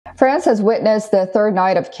France has witnessed the third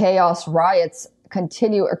night of chaos. Riots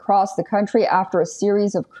continue across the country after a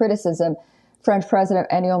series of criticism. French President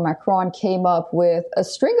Emmanuel Macron came up with a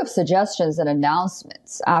string of suggestions and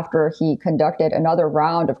announcements after he conducted another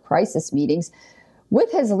round of crisis meetings.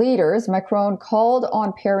 With his leaders, Macron called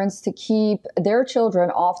on parents to keep their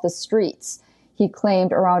children off the streets. He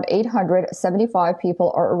claimed around 875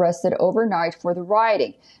 people are arrested overnight for the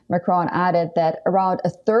rioting. Macron added that around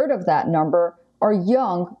a third of that number are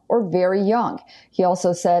young or very young. He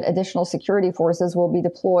also said additional security forces will be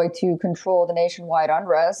deployed to control the nationwide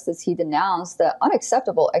unrest as he denounced the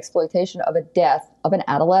unacceptable exploitation of a death of an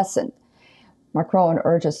adolescent. Macron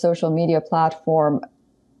urged a social media platform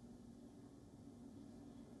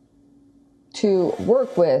to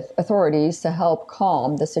work with authorities to help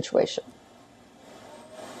calm the situation.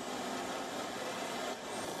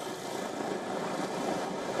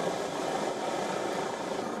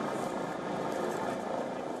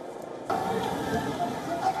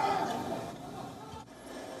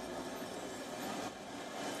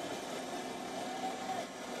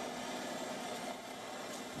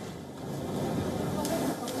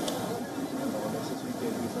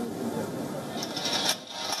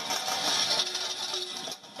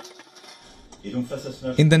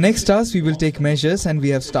 In the next hours, we will take measures, and we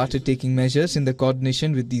have started taking measures in the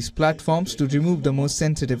coordination with these platforms to remove the most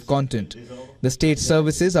sensitive content. The state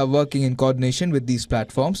services are working in coordination with these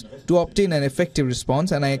platforms to obtain an effective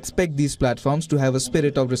response, and I expect these platforms to have a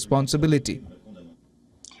spirit of responsibility.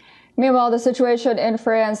 Meanwhile, the situation in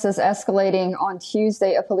France is escalating. On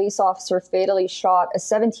Tuesday, a police officer fatally shot a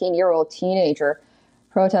 17-year-old teenager.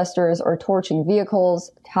 Protesters are torching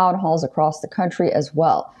vehicles, town halls across the country as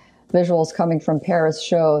well. Visuals coming from Paris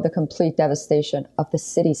show the complete devastation of the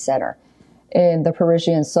city center. In the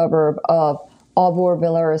Parisian suburb of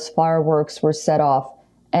Aubervilliers, fireworks were set off,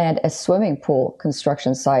 and a swimming pool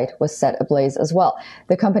construction site was set ablaze as well.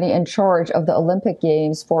 The company in charge of the Olympic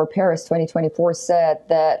Games for Paris 2024 said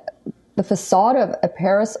that the facade of a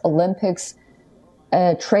Paris Olympics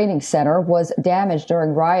training center was damaged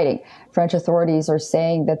during rioting. French authorities are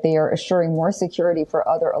saying that they are assuring more security for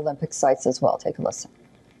other Olympic sites as well. Take a listen.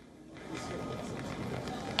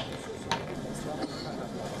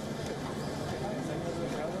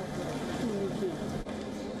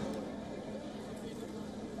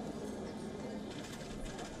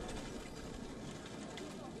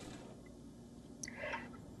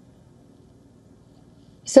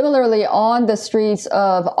 Similarly, on the streets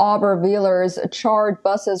of Aubervilliers, charred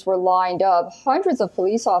buses were lined up. Hundreds of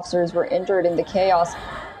police officers were injured in the chaos.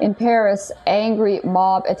 In Paris, angry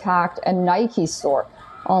mob attacked a Nike store.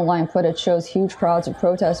 Online footage shows huge crowds of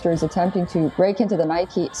protesters attempting to break into the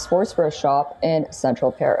Nike sportswear shop in central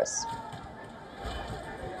Paris.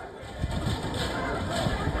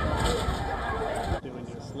 Doing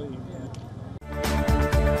your sleep.